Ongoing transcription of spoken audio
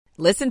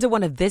Listen to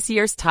one of this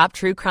year's top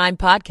true crime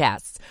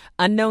podcasts.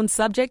 Unknown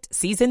Subject,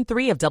 Season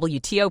 3 of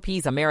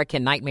WTOP's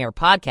American Nightmare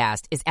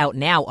podcast is out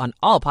now on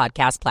all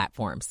podcast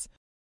platforms.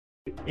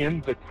 In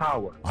the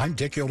tower. I'm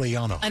Dick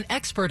Iuliano. An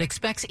expert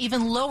expects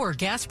even lower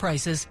gas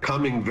prices.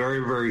 Coming very,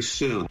 very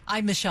soon.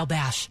 I'm Michelle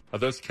Bash.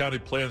 This county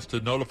plans to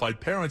notify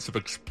parents of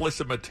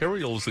explicit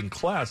materials in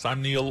class.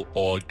 I'm Neil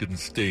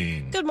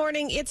Augenstein. Good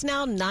morning. It's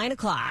now 9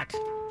 o'clock.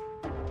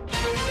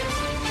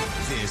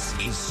 This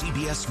is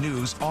CBS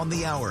News on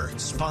the Hour,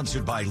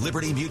 sponsored by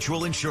Liberty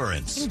Mutual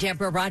Insurance.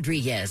 Deborah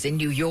Rodriguez in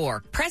New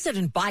York.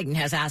 President Biden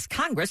has asked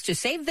Congress to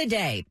save the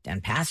day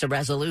and pass a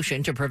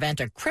resolution to prevent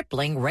a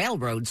crippling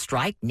railroad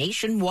strike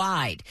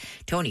nationwide.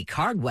 Tony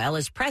Cardwell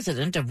is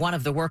president of one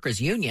of the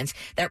workers' unions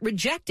that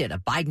rejected a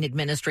Biden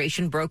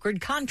administration brokered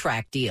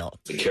contract deal.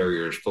 The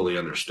carriers fully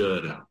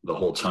understood the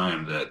whole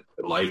time that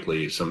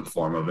likely some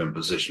form of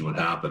imposition would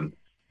happen.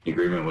 The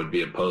agreement would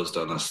be imposed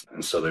on us.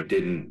 And so they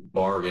didn't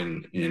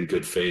bargain in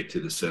good faith to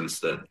the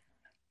sense that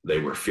they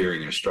were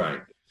fearing a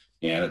strike.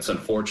 And it's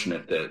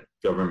unfortunate that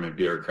government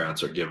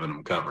bureaucrats are giving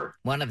them cover.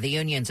 One of the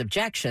union's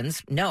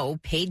objections, no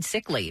paid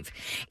sick leave.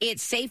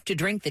 It's safe to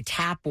drink the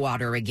tap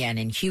water again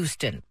in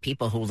Houston.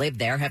 People who live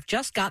there have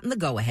just gotten the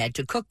go-ahead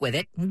to cook with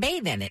it and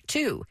bathe in it,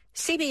 too.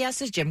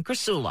 CBS's Jim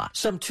Krasula.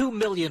 Some 2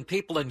 million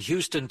people in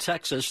Houston,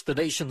 Texas, the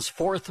nation's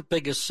fourth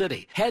biggest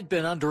city, had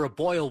been under a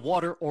boil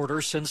water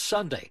order since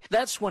Sunday.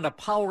 That's when a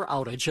power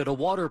outage at a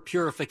water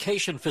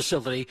purification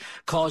facility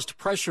caused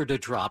pressure to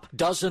drop.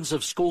 Dozens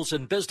of schools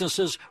and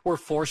businesses were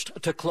forced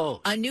to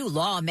close. A new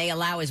law may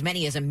allow as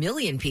many as 1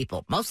 million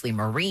people, mostly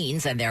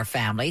Marines and their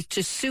families,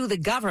 to sue the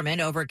government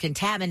over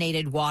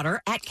contaminated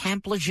water at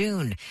Camp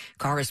Lejeune.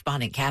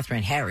 Correspondent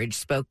Catherine Herridge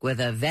spoke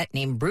with a vet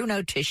named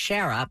Bruno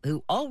Teixeira,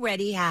 who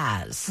already has.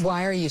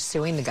 Why are you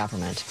suing the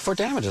government? For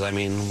damages. I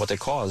mean, what they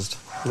caused.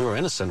 We were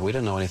innocent. We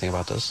didn't know anything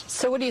about this.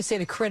 So what do you say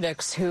to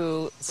critics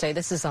who say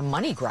this is a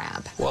money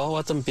grab? Well,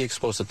 let them be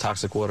exposed to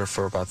toxic water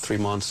for about 3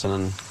 months and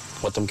then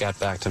let them get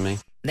back to me.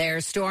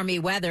 There's stormy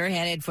weather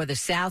headed for the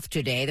south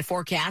today. The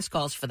forecast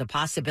calls for the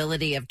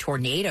possibility of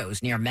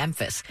tornadoes near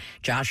Memphis.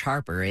 Josh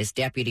Harper is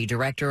Deputy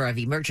Director of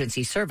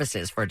Emergency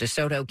Services for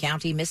DeSoto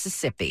County,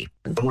 Mississippi.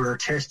 We're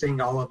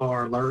testing all of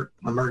our alert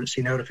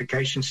emergency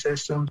notification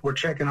systems. We're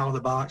checking all the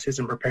boxes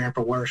and preparing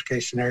for worst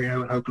case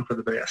scenario and hoping for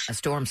the best. A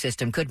storm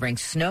system could bring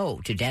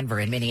snow to Denver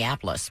and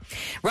Minneapolis.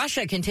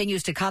 Russia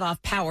continues to cut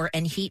off power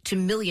and heat to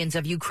millions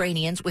of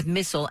Ukrainians with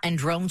missile and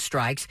drone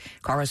strikes.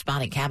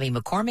 Correspondent Cammie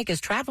McCormick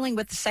is traveling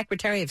with the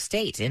Secretary of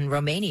State in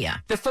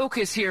Romania. The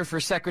focus here for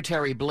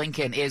Secretary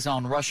Blinken is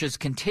on Russia's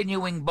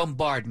continuing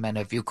bombardment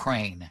of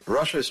Ukraine.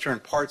 Russia has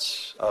turned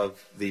parts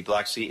of the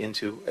Black Sea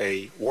into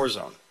a war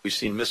zone. We've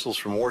seen missiles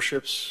from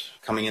warships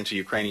coming into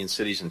Ukrainian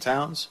cities and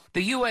towns.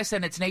 The U.S.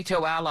 and its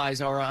NATO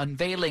allies are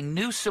unveiling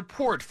new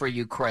support for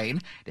Ukraine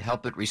to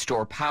help it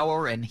restore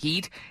power and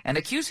heat, and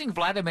accusing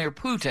Vladimir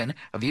Putin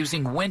of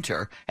using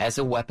winter as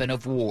a weapon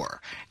of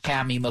war.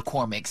 Cammie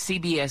McCormick,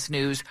 CBS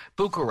News,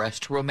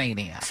 Bucharest,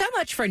 Romania. So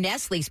much for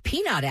Nestle's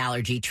peanut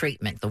allergy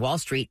treatment. The Wall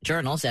Street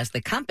Journal says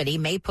the company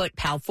may put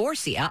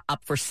Palforzia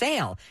up for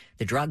sale.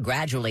 The drug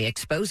gradually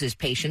exposes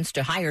patients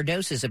to higher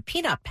doses of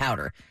peanut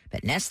powder,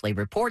 but Nestle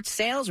reports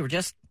sales were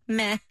just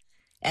meh.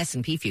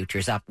 S&P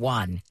futures up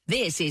 1.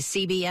 This is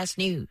CBS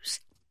News.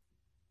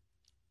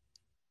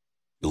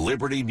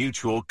 Liberty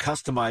Mutual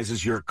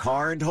customizes your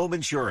car and home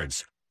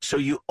insurance, so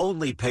you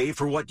only pay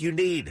for what you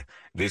need.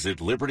 Visit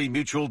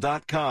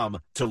libertymutual.com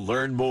to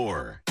learn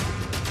more.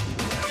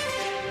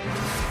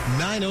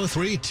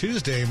 9:03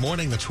 Tuesday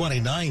morning, the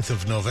 29th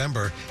of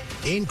November.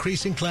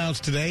 Increasing clouds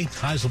today.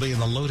 Highs will be in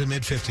the low to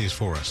mid-50s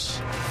for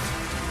us.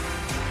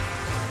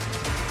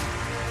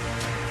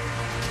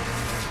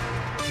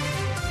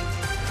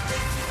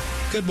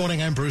 Good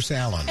morning, I'm Bruce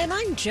Allen. And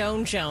I'm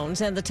Joan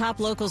Jones, and the top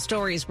local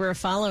stories we're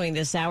following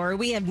this hour.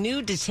 We have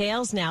new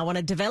details now on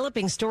a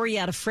developing story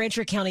out of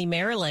Frederick County,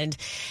 Maryland.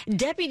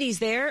 Deputies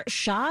there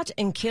shot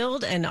and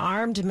killed an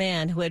armed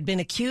man who had been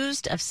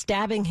accused of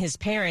stabbing his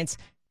parents,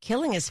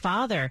 killing his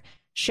father.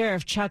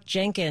 Sheriff Chuck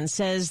Jenkins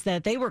says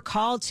that they were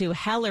called to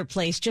Haller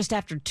Place just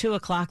after 2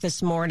 o'clock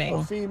this morning.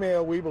 A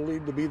female we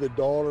believe to be the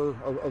daughter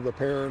of the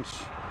parents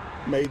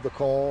made the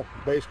call,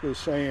 basically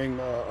saying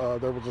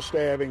there was a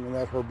stabbing and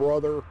that her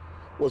brother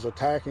was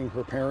attacking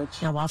her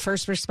parents. Now, while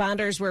first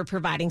responders were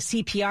providing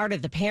CPR to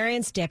the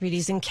parents,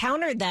 deputies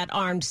encountered that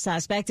armed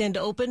suspect and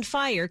opened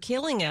fire,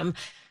 killing him.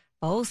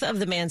 Both of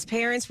the man's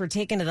parents were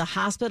taken to the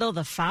hospital.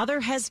 The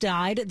father has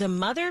died. The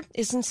mother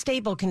is in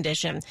stable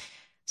condition.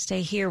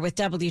 Stay here with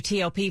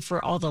WTOP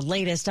for all the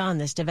latest on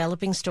this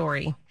developing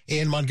story.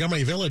 In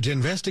Montgomery Village,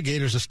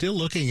 investigators are still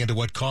looking into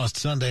what caused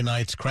Sunday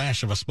night's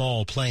crash of a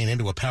small plane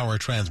into a power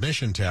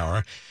transmission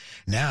tower.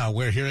 Now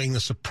we're hearing the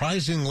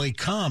surprisingly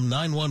calm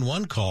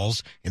 911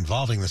 calls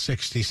involving the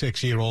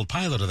 66-year-old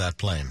pilot of that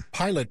plane.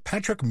 Pilot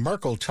Patrick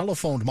Merkel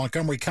telephoned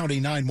Montgomery County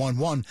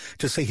 911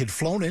 to say he'd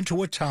flown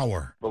into a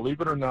tower.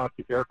 Believe it or not,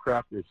 the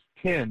aircraft is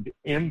pinned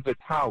in the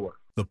tower.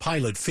 The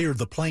pilot feared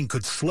the plane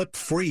could slip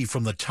free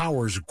from the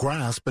tower's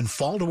grasp and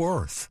fall to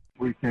earth.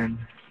 We can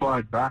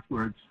slide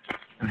backwards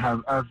and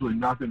have absolutely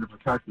nothing to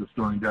protect us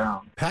going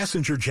down.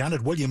 Passenger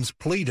Janet Williams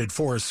pleaded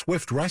for a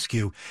swift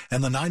rescue,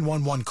 and the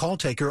 911 call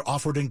taker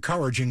offered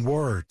encouraging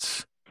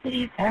words.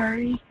 Please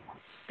hurry.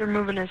 They're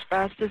moving as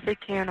fast as they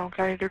can,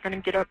 okay? They're going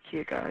to get up to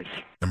you guys.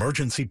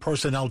 Emergency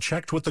personnel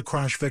checked with the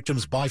crash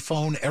victims by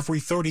phone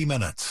every 30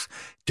 minutes.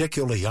 Dick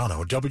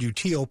Iuliano,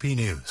 WTOP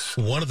News.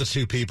 One of the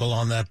two people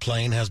on that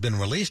plane has been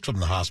released from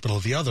the hospital.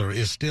 The other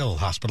is still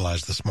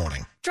hospitalized this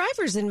morning.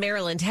 Drivers in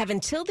Maryland have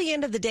until the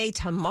end of the day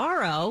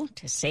tomorrow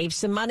to save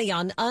some money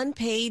on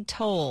unpaid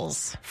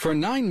tolls. For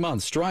 9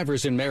 months,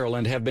 drivers in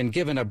Maryland have been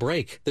given a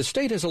break. The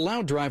state has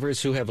allowed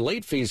drivers who have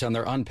late fees on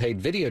their unpaid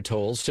video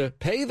tolls to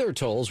pay their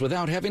tolls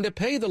without having to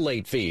pay the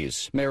late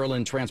fees.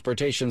 Maryland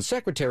Transportation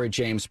Secretary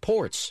James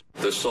Ports.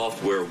 The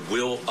software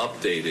will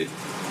update it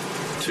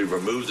to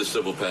remove the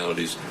civil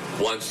penalties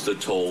once the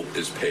toll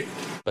is paid.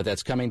 But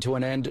that's coming to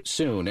an end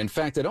soon. In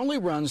fact, it only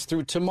runs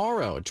through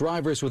tomorrow.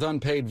 Drivers with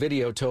unpaid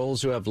video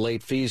tolls who have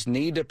late fees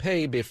need to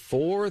pay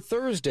before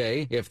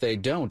Thursday. If they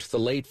don't, the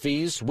late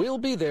fees will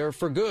be there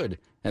for good.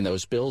 And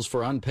those bills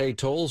for unpaid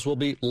tolls will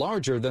be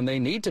larger than they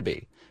need to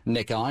be.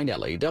 Nick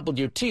Einelli,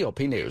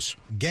 WTOP News.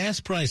 Gas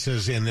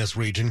prices in this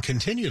region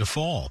continue to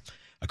fall.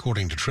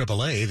 According to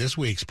AAA, this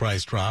week's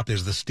price drop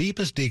is the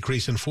steepest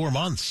decrease in 4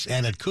 months,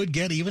 and it could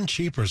get even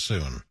cheaper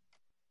soon.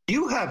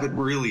 You haven't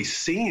really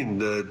seen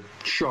the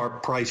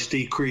sharp price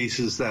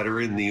decreases that are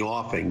in the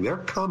offing. They're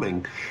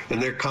coming,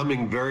 and they're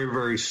coming very,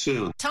 very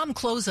soon. Tom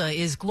Kloza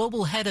is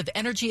global head of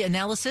energy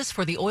analysis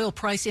for the Oil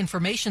Price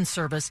Information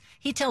Service.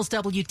 He tells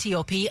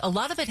WTOP a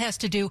lot of it has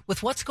to do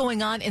with what's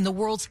going on in the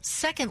world's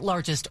second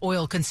largest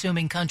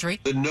oil-consuming country.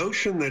 The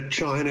notion that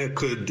China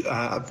could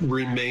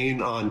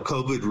remain on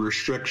COVID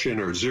restriction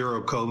or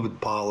zero COVID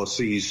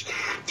policies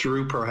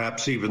through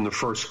perhaps even the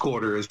first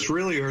quarter has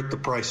really hurt the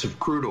price of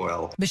crude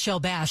oil. Michelle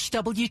Bash,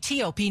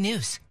 WTOP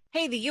News.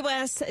 Hey, the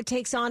U.S.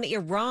 takes on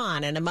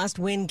Iran in a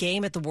must-win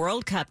game at the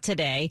World Cup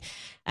today.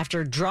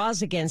 After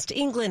draws against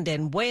England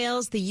and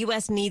Wales, the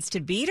U.S. needs to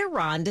beat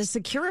Iran to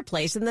secure a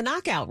place in the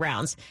knockout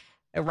rounds.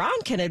 Iran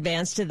can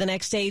advance to the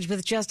next stage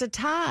with just a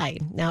tie.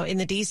 Now, in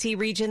the D.C.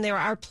 region, there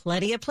are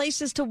plenty of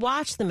places to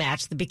watch the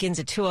match that begins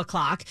at 2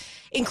 o'clock,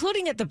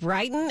 including at the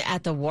Brighton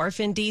at the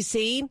Wharf in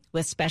D.C.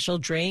 with special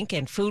drink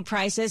and food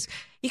prices.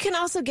 You can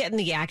also get in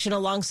the action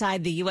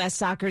alongside the U.S.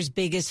 soccer's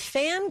biggest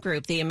fan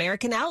group, the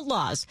American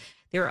Outlaws.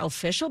 Their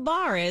official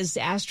bar is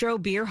Astro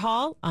Beer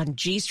Hall on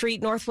G Street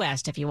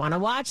Northwest. If you want to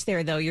watch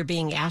there, though, you're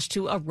being asked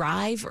to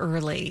arrive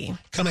early.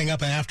 Coming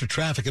up after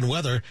traffic and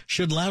weather,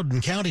 should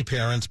Loudoun County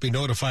parents be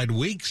notified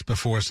weeks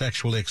before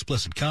sexually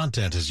explicit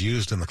content is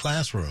used in the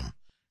classroom?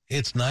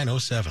 It's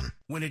 9:07.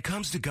 When it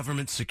comes to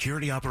government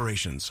security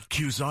operations,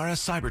 Qzara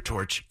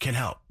CyberTorch can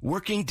help.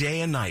 Working day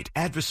and night,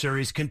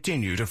 adversaries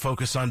continue to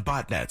focus on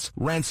botnets,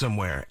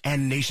 ransomware,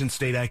 and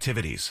nation-state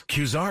activities.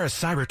 Qzara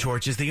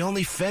CyberTorch is the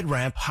only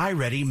FedRAMP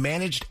high-ready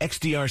managed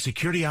XDR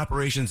security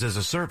operations as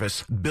a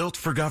service built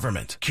for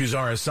government.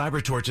 Qzara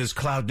CyberTorch's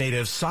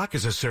cloud-native SOC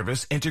as a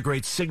service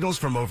integrates signals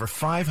from over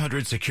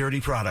 500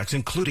 security products,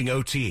 including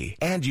OT,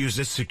 and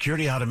uses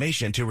security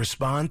automation to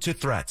respond to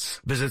threats.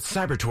 Visit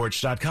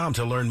cybertorch.com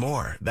to learn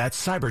more.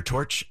 That's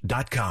cybertorch.com.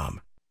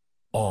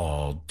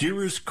 Aw,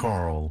 dearest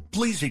Carl,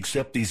 please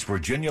accept these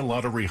Virginia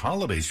Lottery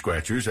holiday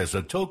scratchers as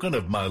a token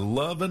of my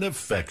love and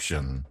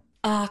affection.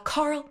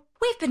 Carl,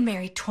 we've been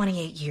married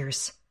 28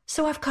 years,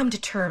 so I've come to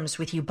terms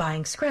with you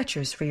buying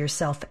scratchers for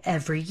yourself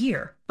every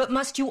year. But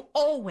must you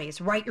always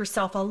write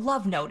yourself a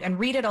love note and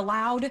read it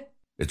aloud?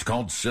 It's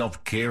called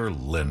self-care,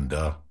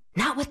 Linda.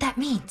 Not what that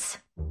means.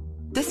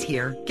 This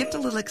year, gift a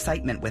little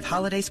excitement with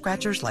holiday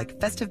scratchers like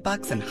Festive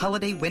Bucks and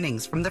Holiday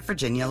Winnings from the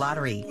Virginia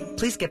Lottery.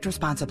 Please gift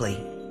responsibly.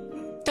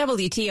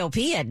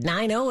 WTOP at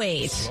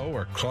 9:08. Slow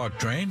or clogged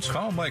drains?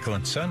 Call Michael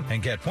 & Son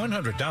and get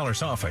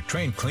 $100 off at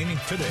drain cleaning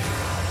today.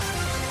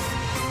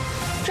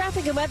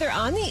 Traffic and weather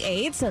on the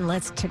 8s, and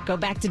let's go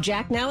back to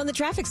Jack now in the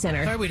traffic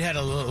center. All right, we'd had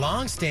a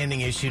long-standing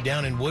issue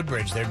down in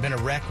Woodbridge. There had been a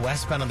wreck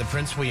westbound on the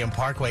Prince William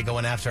Parkway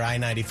going after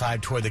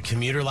I-95 toward the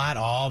commuter lot.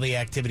 All the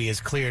activity is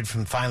cleared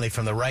from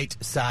the right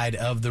side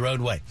of the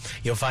roadway.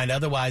 You'll find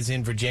otherwise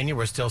in Virginia,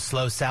 we're still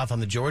slow south on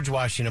the George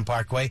Washington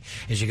Parkway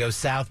as you go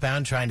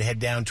southbound, trying to head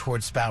down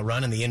towards Spout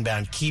Run and the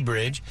inbound Key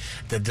Bridge.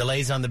 The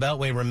delays on the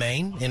Beltway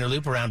remain. Inner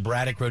loop around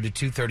Braddock Road to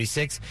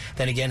 236.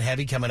 Then again,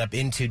 heavy coming up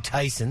into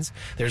Tyson's.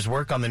 There's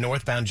work on the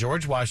northbound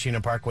George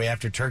Washington Parkway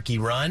after Turkey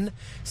Run.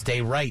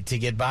 Stay right to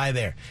get by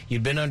there.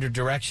 You'd been under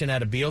direction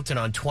out of Bealton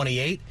on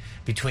 28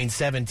 between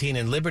 17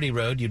 and Liberty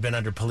Road. You'd been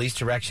under police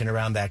direction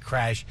around that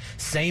crash.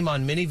 Same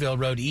on Minnieville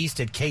Road East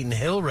at Caton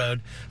Hill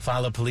Road.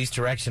 Follow police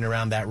direction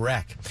around that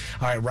wreck.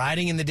 All right,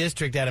 riding in the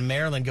district out of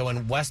Maryland,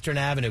 going Western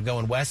Avenue,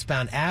 going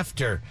westbound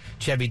after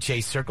Chevy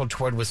Chase Circle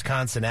toward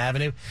Wisconsin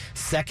Avenue.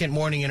 Second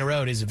morning in a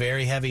row is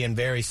very heavy and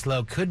very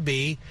slow. Could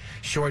be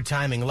short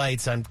timing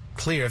lights. I'm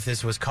clear if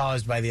this was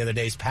caused by the other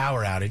day's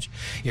power outage.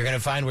 You're going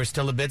to find we're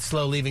still a bit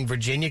slow leaving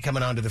Virginia,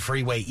 coming onto the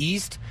freeway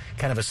east.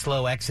 Kind of a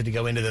slow exit to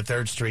go into the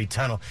 3rd Street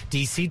Tunnel.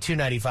 D.C.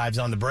 295's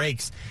on the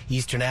brakes.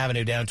 Eastern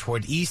Avenue down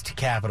toward East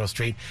Capitol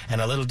Street.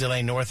 And a little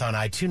delay north on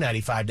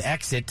I-295 to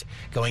exit,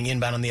 going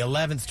inbound on the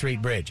 11th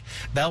Street Bridge.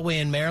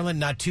 Beltway in Maryland,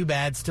 not too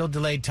bad. Still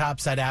delayed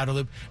topside outer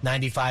loop.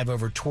 95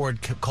 over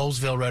toward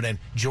Colesville Road and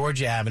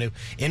Georgia Avenue.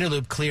 Inner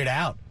loop cleared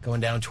out,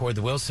 going down toward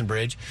the Wilson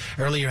Bridge.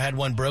 Earlier had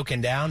one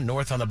broken down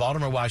north on the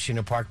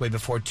Baltimore-Washington Parkway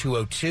before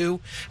 202.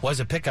 Was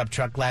a pickup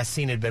truck last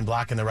seen had been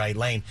blocking the right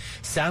lane.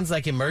 Sounds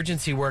like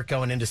emergency work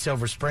going into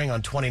Silver Spring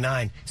on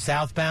 29.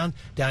 Southbound,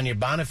 down near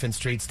Bonifant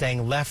Street,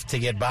 staying left to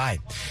get by.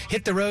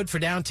 Hit the road for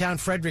downtown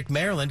Frederick,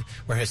 Maryland,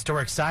 where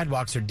historic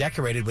sidewalks are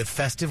decorated with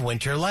festive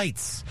winter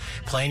lights.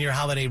 Plan your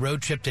holiday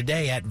road trip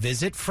today at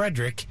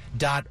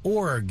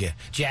visitfrederick.org.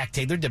 Jack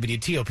Taylor,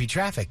 WTOP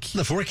Traffic.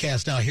 The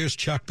forecast now, here's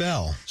Chuck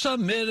Bell.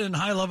 Some mid and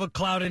high-level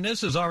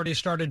cloudiness has already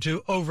started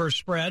to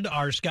overspread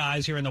our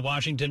skies here in the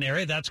Washington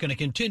area. That's going to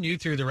continue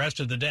through the rest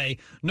of the day.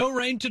 No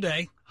rain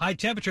today. High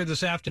temperature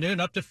this afternoon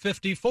up to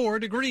 54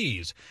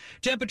 degrees.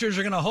 Temperatures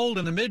are going to hold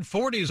in the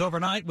mid-40s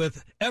overnight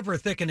with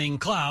ever-thickening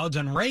clouds,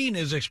 and rain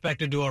is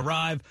expected to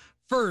arrive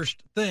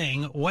first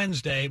thing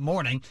Wednesday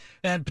morning,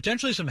 and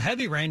potentially some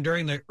heavy rain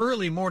during the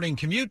early morning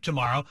commute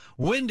tomorrow.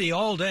 Windy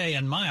all day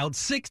and mild,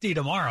 60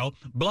 tomorrow,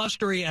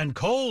 blustery and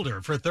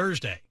colder for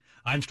Thursday.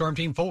 I'm Storm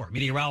Team 4,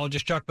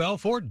 meteorologist Chuck Bell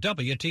for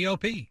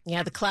WTOP.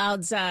 Yeah, the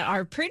clouds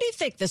are pretty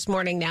thick this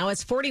morning now.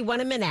 It's 41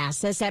 in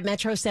Manassas, at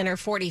Metro Center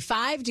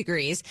 45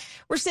 degrees.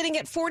 We're sitting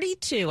at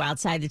 42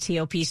 outside the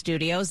TOP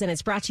studios, and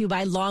it's brought to you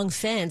by Long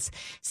Fence.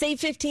 Save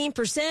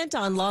 15%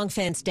 on Long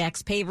Fence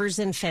decks, pavers,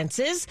 and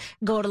fences.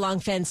 Go to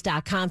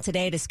longfence.com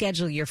today to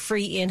schedule your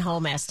free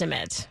in-home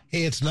estimate.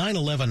 Hey, it's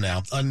 9/11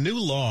 now. A new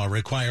law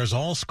requires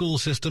all school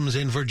systems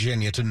in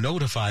Virginia to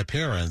notify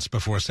parents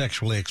before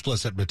sexually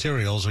explicit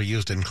materials are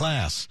used in class.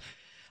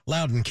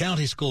 Loudoun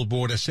County School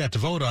Board is set to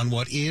vote on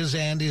what is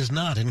and is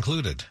not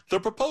included. The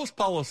proposed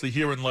policy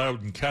here in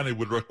Loudoun County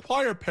would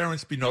require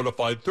parents be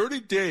notified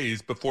 30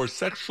 days before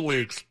sexually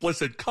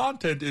explicit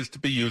content is to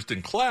be used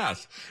in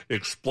class.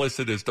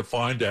 Explicit is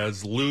defined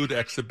as lewd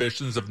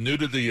exhibitions of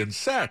nudity and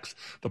sex.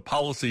 The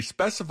policy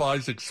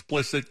specifies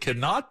explicit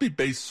cannot be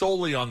based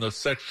solely on the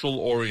sexual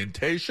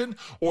orientation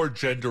or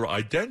gender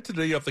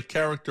identity of the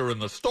character in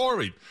the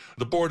story.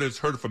 The board has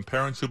heard from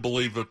parents who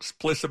believe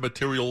explicit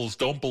materials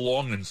don't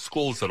belong in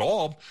schools at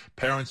all.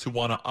 Parents who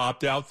want to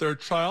opt out their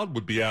child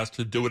would be asked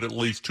to do it at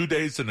least 2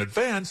 days in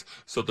advance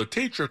so the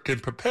teacher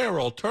can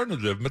prepare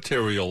alternative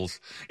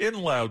materials. In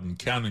Loudoun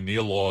County,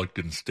 Neil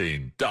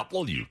Augenstein,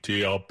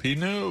 WTOP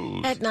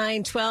News. At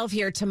 9:12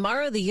 here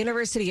tomorrow, the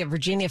University of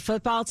Virginia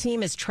football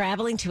team is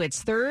traveling to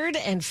its third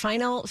and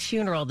final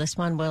funeral. This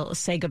one will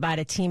say goodbye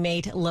to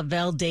teammate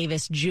Lavelle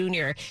Davis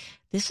Jr.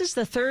 This is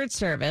the third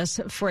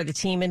service for the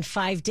team in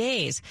 5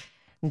 days.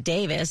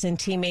 Davis and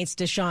teammates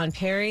Deshaun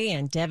Perry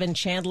and Devin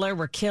Chandler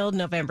were killed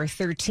November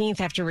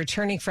 13th after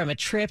returning from a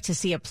trip to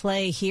see a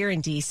play here in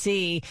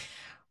D.C.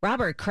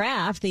 Robert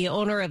Kraft, the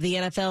owner of the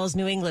NFL's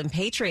New England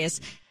Patriots,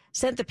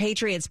 sent the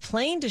Patriots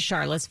plane to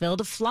Charlottesville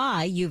to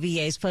fly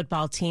UVA's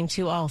football team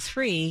to all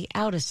 3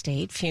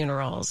 out-of-state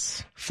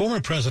funerals.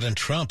 Former President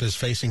Trump is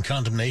facing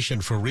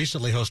condemnation for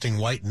recently hosting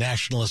white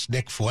nationalist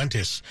Nick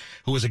Fuentes,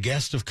 who was a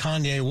guest of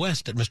Kanye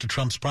West at Mr.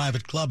 Trump's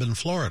private club in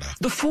Florida.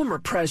 The former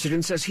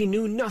president says he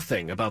knew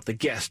nothing about the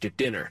guest at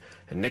dinner,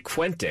 and Nick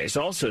Fuentes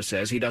also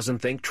says he doesn't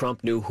think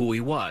Trump knew who he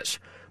was.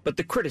 But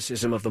the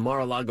criticism of the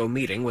Mar-a-Lago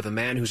meeting with a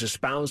man who's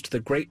espoused the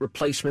Great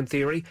Replacement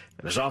theory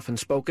and has often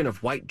spoken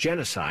of white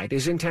genocide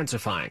is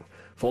intensifying.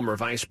 Former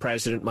Vice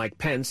President Mike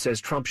Pence says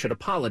Trump should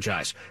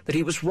apologize, that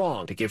he was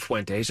wrong to give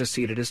Fuentes a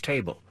seat at his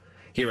table.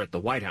 Here at the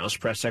White House,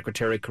 Press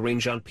Secretary Karine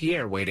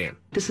Jean-Pierre weighed in.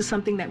 This is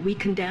something that we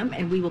condemn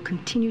and we will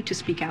continue to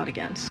speak out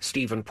against.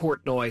 Stephen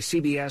Portnoy,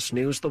 CBS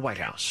News, the White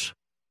House.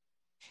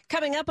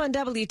 Coming up on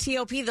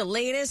WTOP, the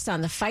latest on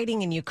the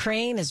fighting in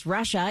Ukraine as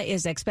Russia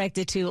is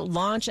expected to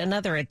launch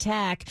another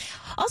attack.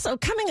 Also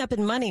coming up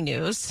in Money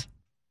News.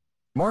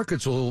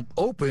 Markets will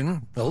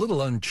open a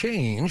little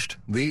unchanged.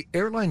 The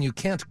airline you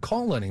can't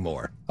call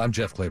anymore. I'm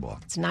Jeff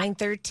Claybaugh. It's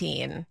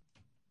 9:13.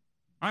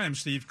 I am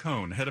Steve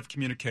Cohn, Head of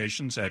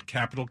Communications at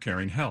Capital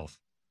Caring Health.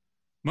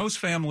 Most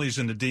families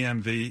in the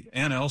DMV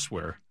and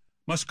elsewhere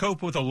must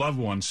cope with a loved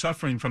one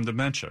suffering from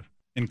dementia,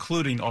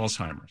 including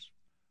Alzheimer's.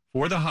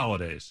 For the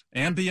holidays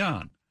and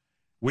beyond,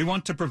 we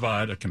want to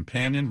provide a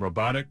companion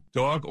robotic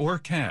dog or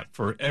cat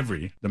for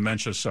every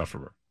dementia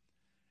sufferer.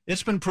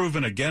 It's been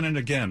proven again and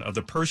again of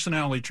the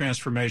personality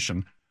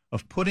transformation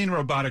of putting a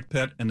robotic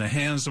pet in the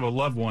hands of a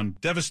loved one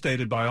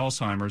devastated by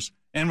Alzheimer's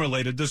and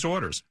related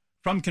disorders,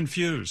 from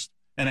confused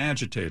and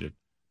agitated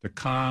to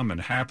calm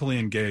and happily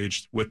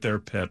engaged with their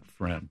pet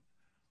friend.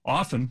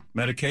 Often,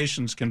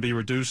 medications can be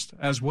reduced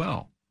as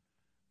well.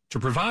 To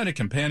provide a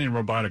companion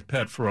robotic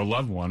pet for a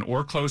loved one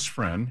or close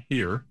friend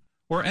here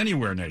or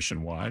anywhere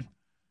nationwide,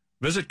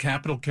 visit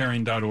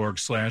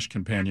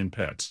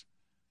capitalcaring.org/companionpets.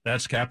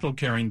 That's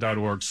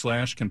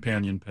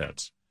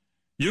capitalcaring.org/companionpets.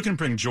 You can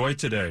bring joy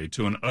today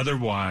to an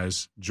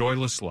otherwise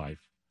joyless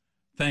life.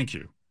 Thank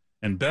you,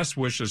 and best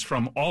wishes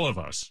from all of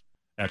us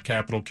at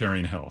Capital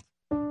Caring Health.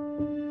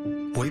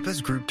 WAEPA's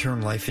group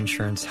term life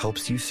insurance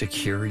helps you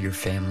secure your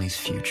family's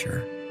future.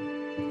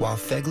 While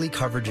FEGLI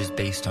coverage is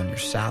based on your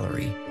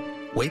salary,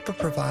 WAEPA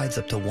provides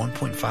up to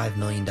 $1.5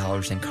 million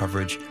in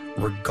coverage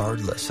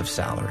regardless of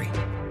salary.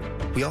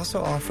 We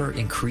also offer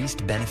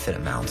increased benefit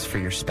amounts for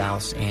your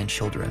spouse and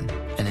children,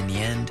 and in the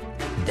end,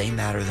 they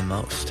matter the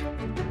most.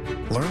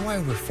 Learn why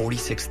over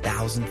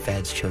 46,000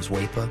 feds chose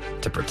WAEPA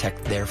to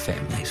protect their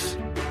families.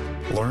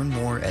 Learn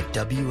more at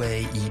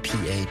waepa.org.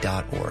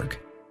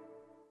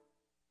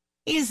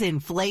 Is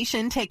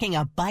inflation taking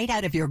a bite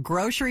out of your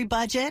grocery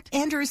budget?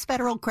 Andrews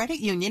Federal Credit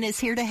Union is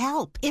here to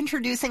help.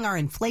 Introducing our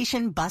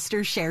Inflation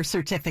Buster Share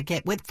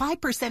Certificate with 5%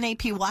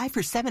 APY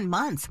for 7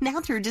 months,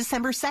 now through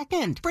December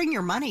 2nd. Bring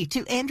your money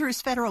to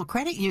Andrews Federal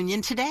Credit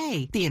Union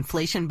today. The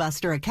Inflation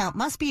Buster account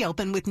must be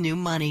open with new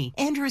money.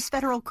 Andrews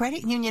Federal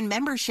Credit Union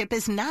membership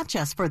is not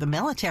just for the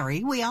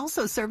military. We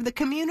also serve the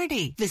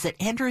community. Visit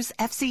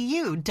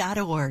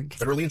andrewsfcu.org.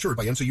 Federally insured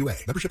by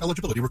NCUA. Membership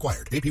eligibility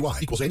required.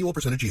 APY equals annual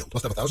percentage yield.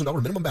 Must have $1,000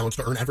 minimum balance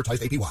to earn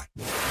advertised APY.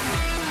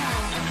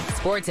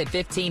 Sports at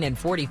 15 and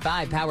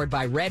 45, powered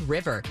by Red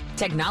River.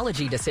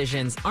 Technology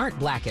decisions aren't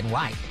black and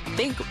white.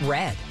 Think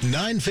red.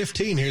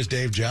 9:15, here's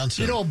Dave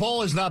Johnson. You know, a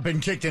ball has not been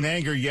kicked in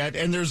anger yet,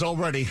 and there's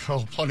already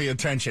plenty of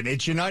tension.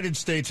 It's United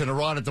States and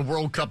Iran at the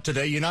World Cup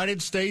today.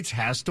 United States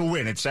has to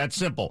win. It's that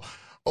simple.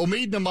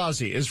 Omid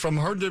Namazi is from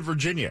Herndon,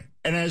 Virginia,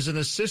 and as an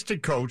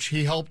assistant coach,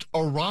 he helped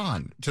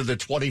Iran to the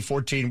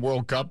 2014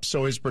 World Cup.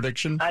 So his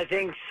prediction? I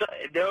think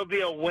there will be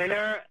a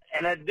winner,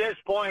 and at this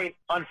point,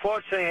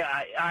 unfortunately,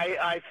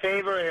 I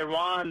favor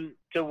Iran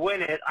to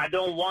win it. I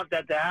don't want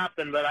that to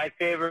happen, but I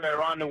favor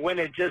Iran to win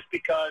it just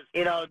because,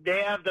 you know,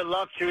 they have the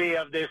luxury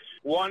of this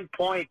 1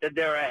 point that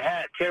they're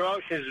ahead.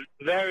 Kirosh is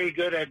very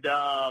good at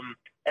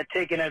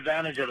taking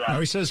advantage of that. Now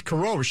he says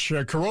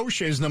Kirosh.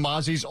 Kirosh is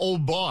Namazi's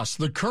old boss,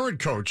 the current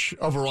coach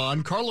of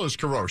Iran, Carlos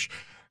Kirosh.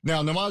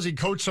 Now, Namazi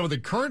coached some of the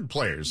current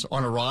players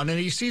on Iran, and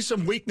he sees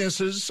some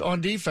weaknesses on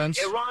defense.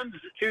 Iran's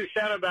two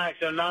center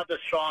backs are not the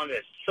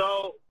strongest.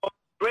 So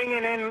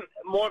bringing in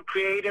more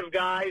creative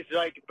guys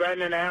like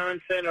Brendan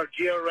Aronson or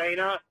Gio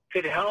Reyna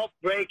could help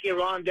break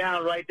Iran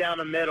down right down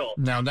the middle.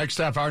 Now, next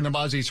half hour,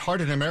 Namazi's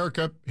Heart in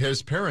America,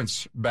 his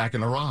parents back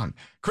in Iran.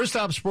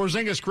 Kristaps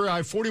Porzingis, career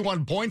high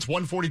 41 points,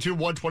 142,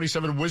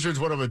 127 Wizards,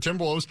 one over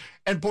Timberwolves.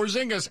 And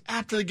Porzingis,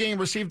 after the game,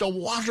 received a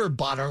water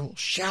bottle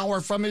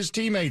shower from his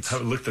teammates. I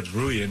looked at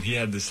Rui, and he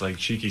had this like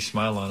cheeky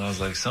smile on. I was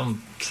like,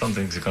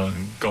 something's going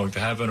to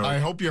happen. I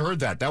hope you heard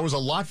that. That was a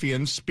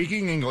Latvian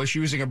speaking English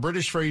using a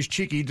British phrase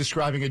cheeky,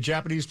 describing a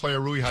Japanese player,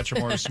 Rui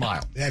Hachimura's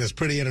smile. That is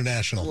pretty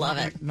international. Love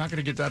it. Not going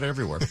to get that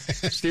everywhere.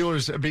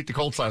 Steelers beat the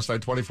Colts last night,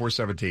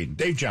 24-17.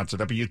 Dave Johnson,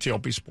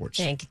 WTOP Sports.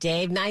 Thank you,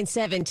 Dave.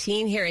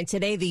 9:17 here, and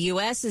today the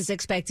U.S. is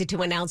expected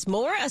to announce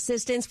more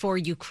assistance for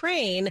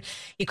Ukraine.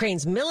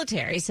 Ukraine's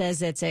military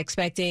says it's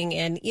expecting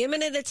an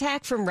imminent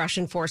attack from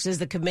Russian forces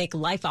that could make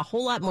life a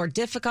whole lot more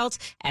difficult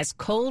as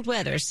cold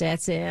weather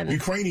sets in.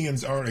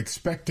 Ukrainians are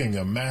expecting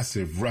a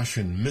massive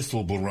Russian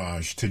missile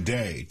barrage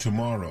today,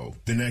 tomorrow,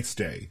 the next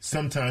day,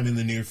 sometime in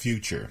the near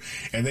future.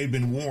 And they've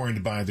been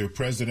warned by their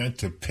president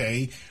to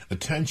pay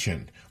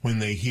attention when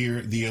they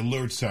hear the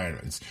alert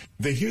sirens.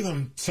 They hear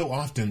them so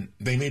often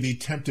they may be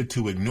tempted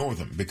to ignore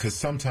them because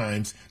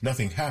sometimes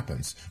nothing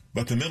happens.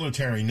 But the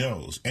military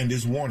knows and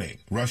is warning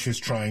Russia's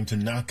trying to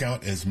knock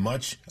out as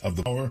much of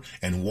the power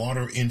and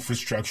water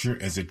infrastructure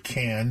as it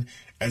can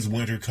as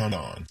winter comes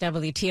on.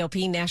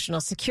 WTOP national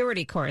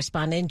security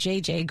correspondent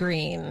J.J.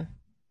 Green.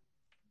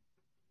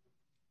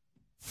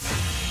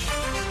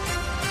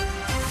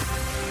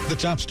 The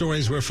top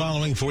stories we're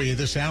following for you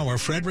this hour.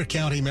 Frederick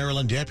County,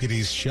 Maryland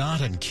deputies shot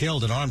and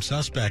killed an armed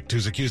suspect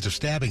who's accused of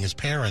stabbing his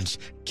parents,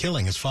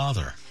 killing his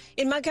father.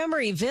 In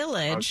Montgomery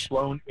Village,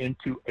 flown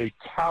into a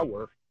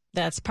tower.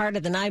 That's part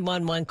of the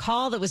 911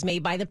 call that was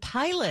made by the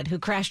pilot who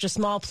crashed a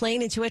small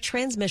plane into a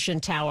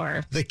transmission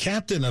tower. The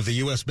captain of the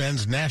U.S.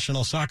 men's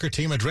national soccer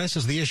team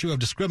addresses the issue of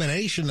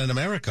discrimination in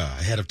America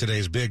ahead of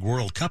today's big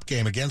World Cup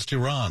game against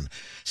Iran.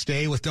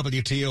 Stay with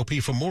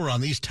WTOP for more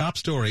on these top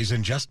stories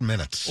in just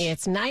minutes.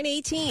 It's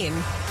 9:18.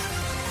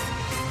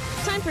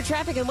 Time for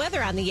traffic and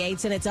weather on the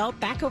 8s, and it's all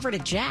back over to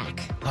Jack.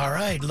 All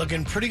right,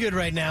 looking pretty good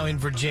right now in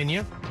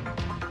Virginia.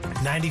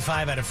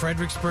 95 out of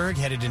Fredericksburg,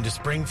 headed into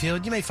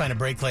Springfield. You may find a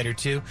break later,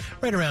 too,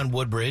 right around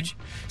Woodbridge.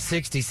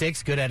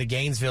 66, good out of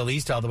Gainesville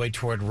East all the way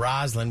toward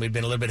Roslyn. We've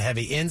been a little bit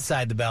heavy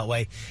inside the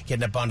Beltway,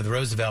 getting up onto the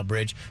Roosevelt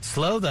Bridge.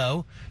 Slow,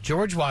 though,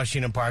 George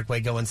Washington Parkway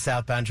going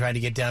southbound, trying to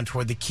get down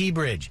toward the Key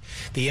Bridge.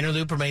 The inner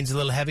loop remains a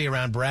little heavy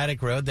around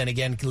Braddock Road, then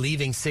again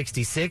leaving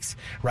 66,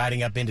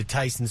 riding up into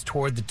Tyson's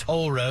toward the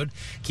toll road.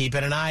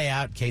 Keeping an eye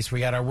out in case we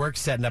got our work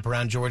setting up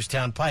around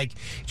Georgetown Pike.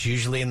 It's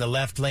usually in the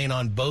left lane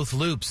on both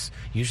loops.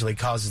 Usually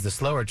causes the the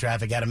slower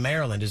traffic out of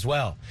Maryland as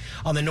well.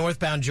 On the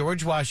northbound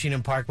George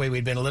Washington Parkway,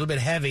 we'd been a little bit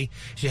heavy.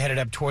 As you headed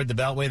up toward the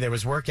Beltway, there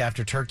was work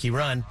after Turkey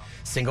Run.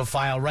 Single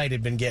file right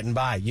had been getting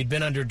by. You'd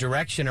been under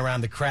direction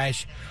around the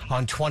crash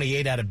on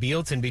 28 out of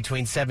Bealton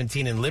between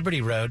 17 and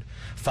Liberty Road.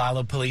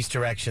 Follow police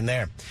direction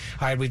there.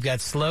 All right, we've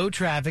got slow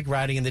traffic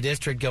riding in the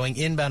district going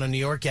inbound on New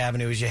York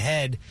Avenue as you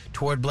head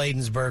toward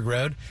Bladensburg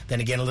Road.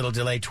 Then again, a little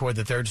delay toward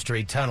the 3rd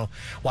Street Tunnel.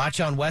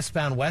 Watch on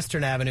westbound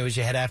Western Avenue as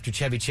you head after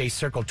Chevy Chase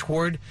Circle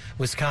toward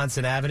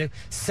Wisconsin Avenue.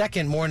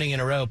 Second morning in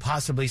a row,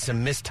 possibly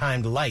some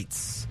mistimed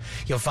lights.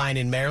 You'll find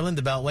in Maryland,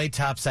 the Beltway,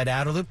 topside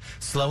outer loop,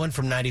 slowing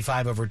from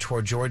 95 over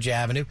toward Georgia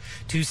Avenue.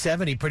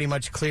 270 pretty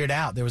much cleared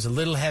out. There was a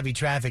little heavy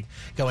traffic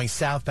going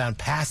southbound,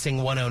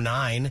 passing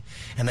 109,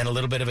 and then a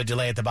little bit of a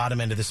delay at the bottom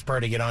end of the spur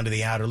to get onto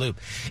the outer loop.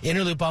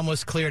 Inner loop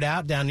almost cleared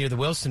out down near the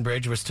Wilson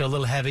Bridge. We're still a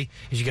little heavy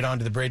as you get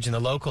onto the bridge in the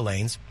local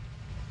lanes.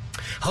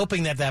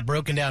 Hoping that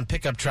broken down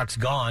pickup truck's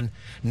gone.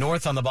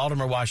 North on the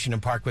Baltimore-Washington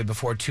Parkway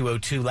before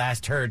 202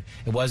 last heard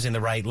it was in the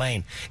right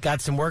lane.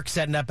 Got some work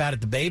setting up out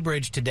at the Bay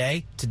Bridge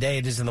today. Today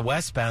it is in the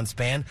westbound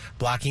span,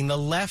 blocking the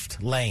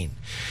left lane.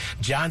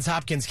 Johns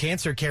Hopkins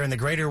Cancer Care in the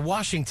greater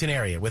Washington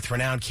area with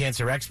renowned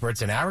cancer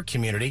experts in our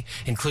community,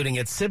 including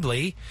at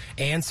Sibley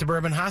and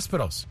suburban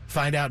hospitals.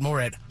 Find out more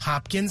at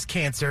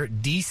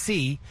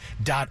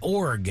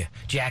hopkinscancerdc.org.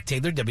 Jack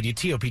Taylor,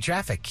 WTOP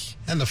Traffic.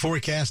 And the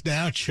forecast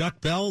now,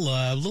 Chuck Bell,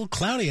 a little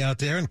cloudy out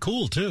there and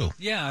cool, too.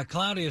 Yeah,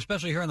 cloudy,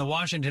 especially here in the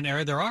Washington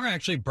area. There are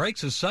actually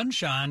breaks of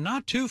sunshine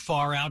not too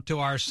far out to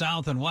our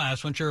south and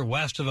west. Once you're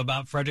west of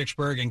about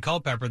Fredericksburg and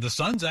Culpeper, the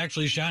sun's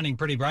actually shining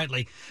pretty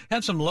brightly.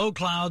 Had some low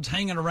clouds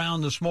hanging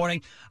around this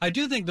morning. I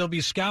do think they'll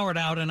be scoured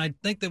out, and I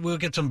think that we'll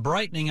get some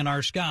brightening in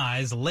our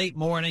skies late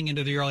morning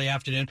into the early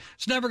afternoon.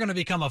 It's never going to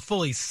become a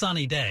fully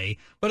sunny day,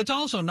 but it's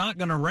also not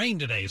going to rain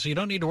today, so you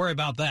don't need to worry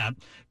about that.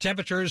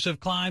 Temperatures have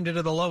climbed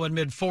into the low and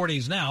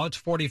mid-40s now. It's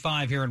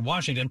 45 here in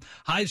Washington.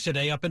 Highs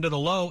today up into the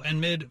low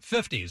and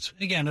mid-50s.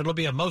 Again, it'll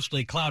be a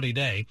mostly cloudy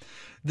day.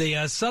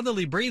 The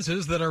southerly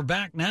breezes that are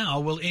back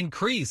now will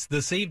increase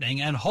this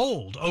evening and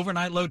hold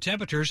overnight low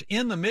temperatures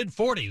in the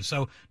mid-40s,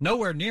 so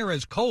nowhere near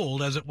as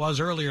cold as it was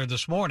earlier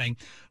this morning.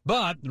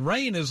 But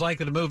rain is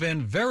likely to move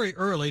in very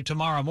early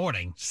tomorrow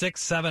morning,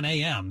 6-7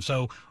 a.m.,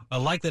 so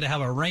likely to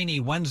have a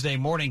rainy Wednesday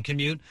morning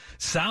commute.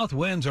 South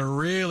winds are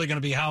really going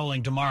to be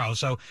howling tomorrow,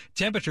 so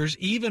temperatures,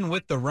 even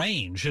with the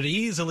rain, should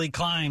easily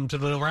climb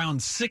to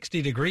around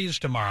 60 degrees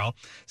tomorrow.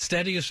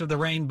 Steadiest of the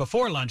rain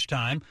before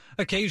lunchtime.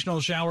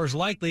 Occasional showers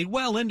likely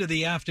well into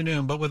the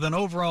afternoon, but with an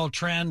overall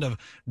trend of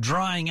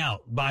drying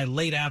out by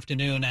late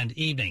afternoon and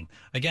evening.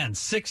 Again,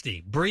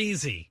 60,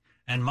 breezy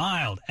and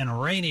mild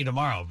and rainy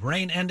tomorrow.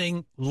 Rain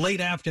ending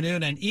late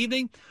afternoon and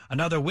evening.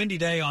 Another windy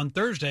day on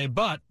Thursday,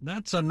 but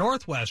that's a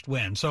northwest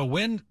wind. So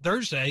wind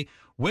Thursday,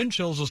 wind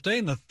chills will stay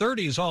in the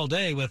 30s all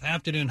day with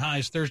afternoon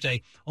highs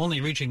Thursday only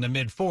reaching the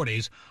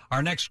mid-40s.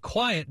 Our next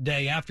quiet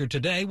day after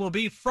today will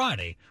be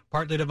Friday,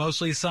 partly to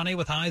mostly sunny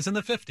with highs in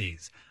the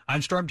 50s.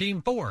 I'm Storm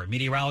Team 4,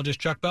 meteorologist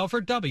Chuck Bell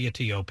for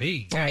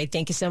WTOP. All right,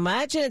 thank you so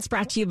much. And it's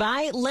brought to you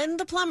by Len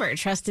the Plumber,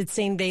 trusted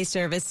same-day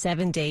service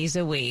 7 days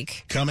a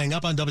week. Coming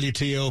up on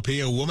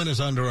WTOP, a woman is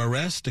under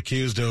arrest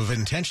accused of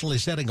intentionally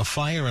setting a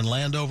fire in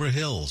Landover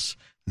Hills.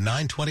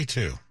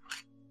 9:22.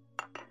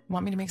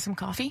 Want me to make some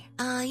coffee?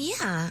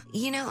 Yeah.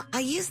 You know, I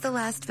used the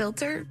last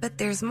filter, but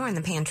there's more in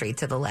the pantry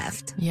to the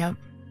left. Yep.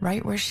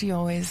 Right where she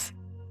always...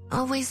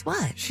 Always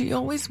what? She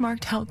always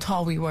marked how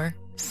tall we were.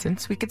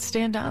 Since we could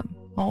stand up.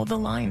 All the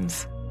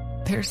lines.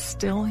 They're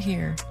still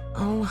here.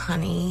 Oh,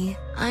 honey.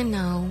 I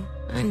know.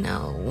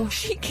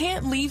 She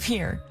can't leave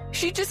here.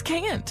 She just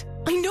can't.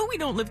 I know we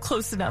don't live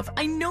close enough.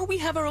 I know we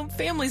have our own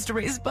families to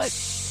raise, but...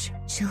 Shh.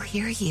 She'll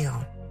hear you.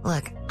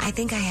 Look, I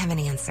think I have an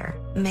answer.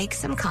 Make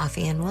some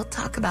coffee and we'll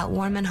talk about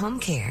Warman Home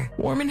Care.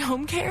 Warman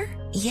Home Care?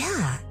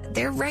 Yeah,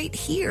 they're right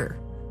here.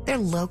 They're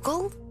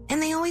local,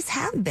 and they always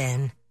have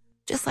been.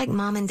 Just like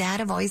Mom and Dad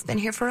have always been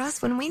here for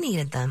us when we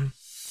needed them.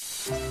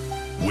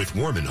 With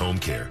Warman Home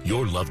Care,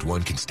 your loved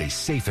one can stay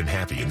safe and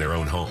happy in their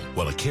own home,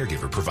 while a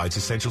caregiver provides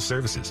essential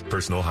services,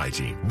 personal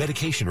hygiene,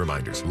 medication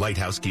reminders, light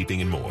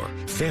housekeeping, and more.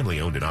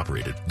 Family-owned and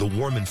operated, the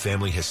Warman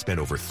family has spent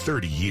over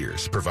 30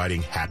 years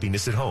providing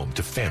happiness at home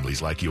to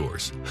families like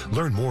yours.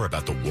 Learn more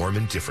about the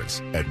Warman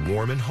difference at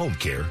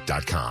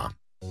warmanhomecare.com.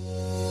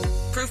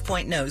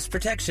 Proofpoint knows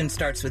protection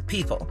starts with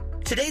people.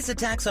 Today's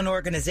attacks on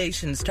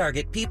organizations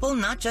target people,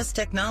 not just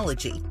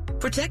technology.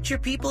 Protect your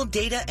people,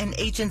 data, and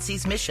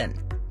agency's mission.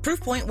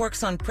 Proofpoint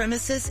works on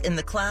premises, in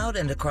the cloud,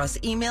 and across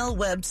email,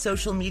 web,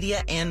 social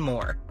media, and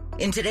more.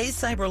 In today's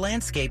cyber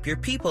landscape, your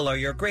people are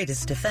your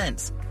greatest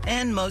defense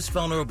and most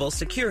vulnerable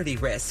security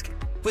risk.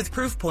 With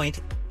Proofpoint,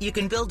 you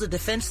can build a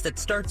defense that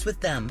starts with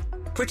them.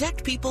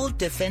 Protect people,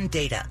 defend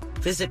data.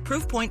 Visit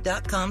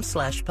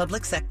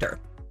proofpoint.com/public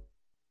sector.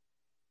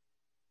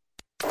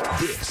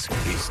 This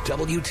is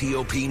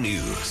WTOP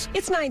News.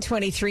 It's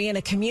 9:23, and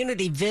a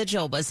community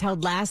vigil was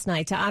held last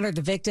night to honor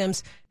the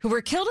victims who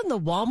were killed in the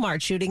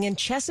Walmart shooting in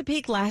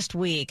Chesapeake last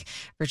week.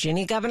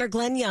 Virginia Governor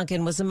Glenn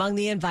Youngkin was among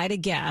the invited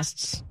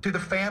guests. To the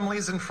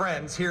families and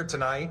friends here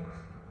tonight,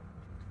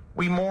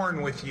 We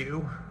mourn with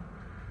you.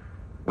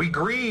 We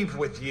grieve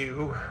with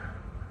you.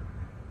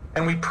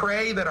 And we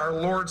pray that our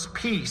Lord's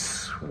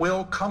peace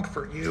will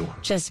comfort you.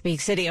 Chesapeake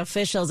City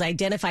officials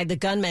identified the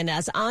gunman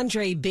as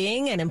Andre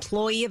Bing, an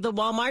employee of the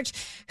Walmart,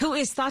 who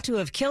is thought to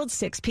have killed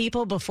 6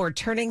 people before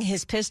turning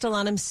his pistol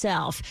on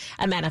himself.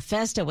 A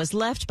manifesto was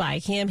left by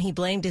him. He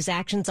blamed his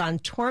actions on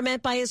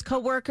torment by his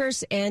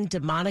coworkers and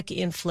demonic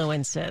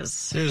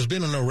influences. There's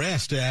been an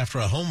arrest after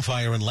a home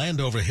fire in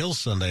Landover Hills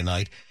Sunday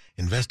night.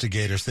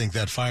 Investigators think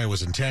that fire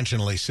was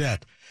intentionally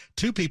set.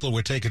 2 people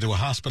were taken to a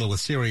hospital with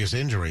serious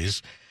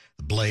injuries.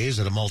 The blaze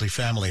at a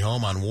multifamily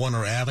home on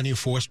Warner Avenue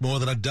forced more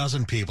than a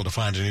dozen people to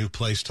find a new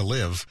place to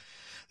live.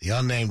 The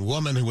unnamed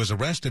woman who was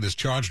arrested is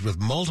charged with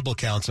multiple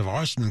counts of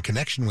arson in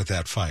connection with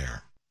that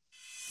fire.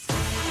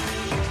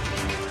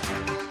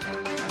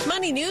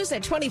 Money news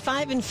at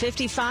 25 and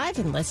 55,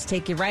 and let's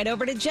take you right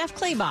over to Jeff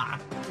Claybaugh.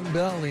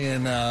 Well,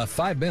 in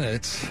 5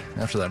 minutes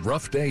after that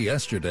rough day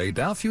yesterday,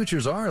 Dow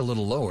futures are a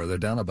little lower. They're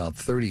down about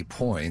 30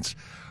 points.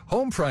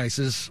 Home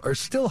prices are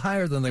still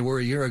higher than they were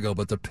a year ago,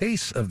 but the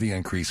pace of the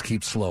increase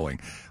keeps slowing.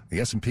 The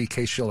S&P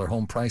Case-Shiller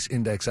Home Price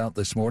Index out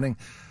this morning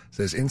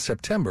says in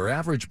September,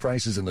 average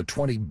prices in the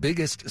 20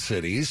 biggest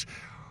cities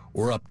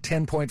were up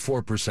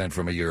 10.4%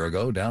 from a year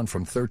ago, down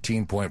from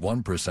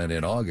 13.1%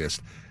 in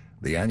August.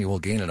 The annual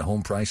gain in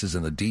home prices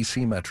in the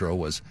D.C. metro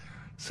was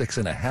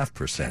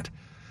 6.5%.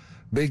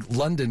 Big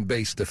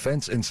London-based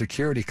defense and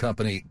security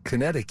company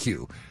Kinetic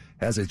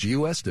has its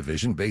U.S.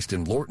 division based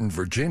in Lorton,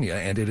 Virginia,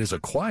 and it has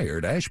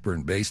acquired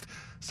Ashburn-based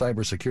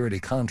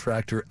cybersecurity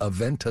contractor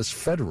Aventus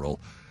Federal,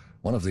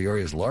 one of the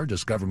area's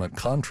largest government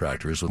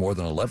contractors with more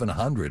than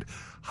 1,100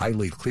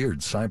 highly cleared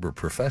cyber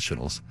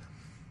professionals.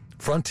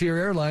 Frontier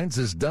Airlines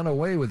has done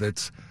away with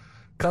its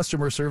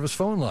customer service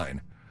phone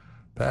line.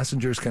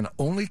 Passengers can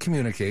only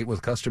communicate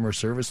with customer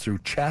service through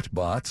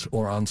chatbots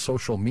or on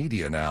social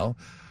media now.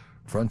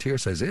 Frontier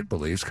says it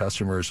believes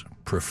customers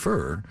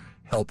prefer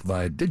help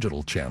via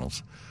digital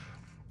channels.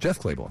 Jeff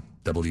Claiborne,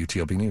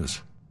 WTOP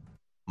News.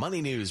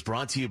 Money News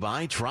brought to you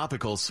by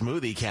Tropical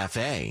Smoothie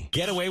Cafe.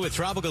 Get away with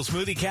Tropical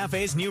Smoothie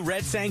Cafe's new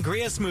Red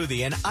Sangria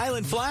Smoothie and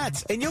Island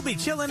Flats, and you'll be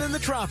chilling in the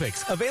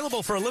tropics.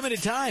 Available for a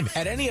limited time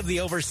at any of the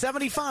over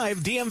 75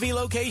 DMV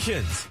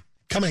locations.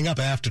 Coming up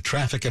after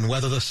traffic and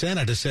weather, the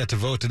Senate is set to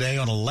vote today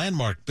on a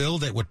landmark bill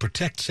that would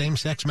protect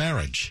same-sex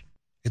marriage.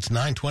 It's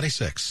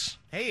 9:26.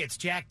 Hey, it's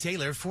Jack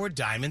Taylor for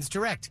Diamonds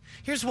Direct.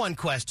 Here's one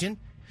question.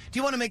 Do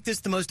you want to make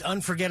this the most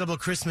unforgettable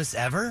Christmas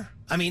ever?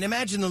 I mean,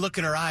 imagine the look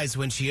in her eyes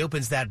when she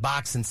opens that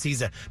box and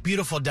sees a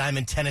beautiful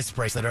diamond tennis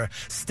bracelet or a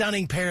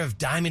stunning pair of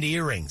diamond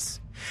earrings.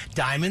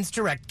 Diamonds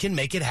Direct can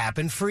make it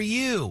happen for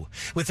you.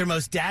 With their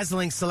most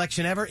dazzling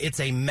selection ever, it's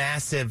a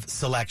massive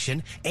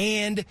selection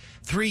and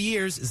 3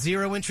 years,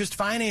 0 interest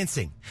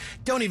financing.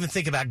 Don't even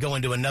think about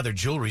going to another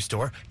jewelry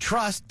store.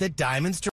 Trust that Diamonds Direct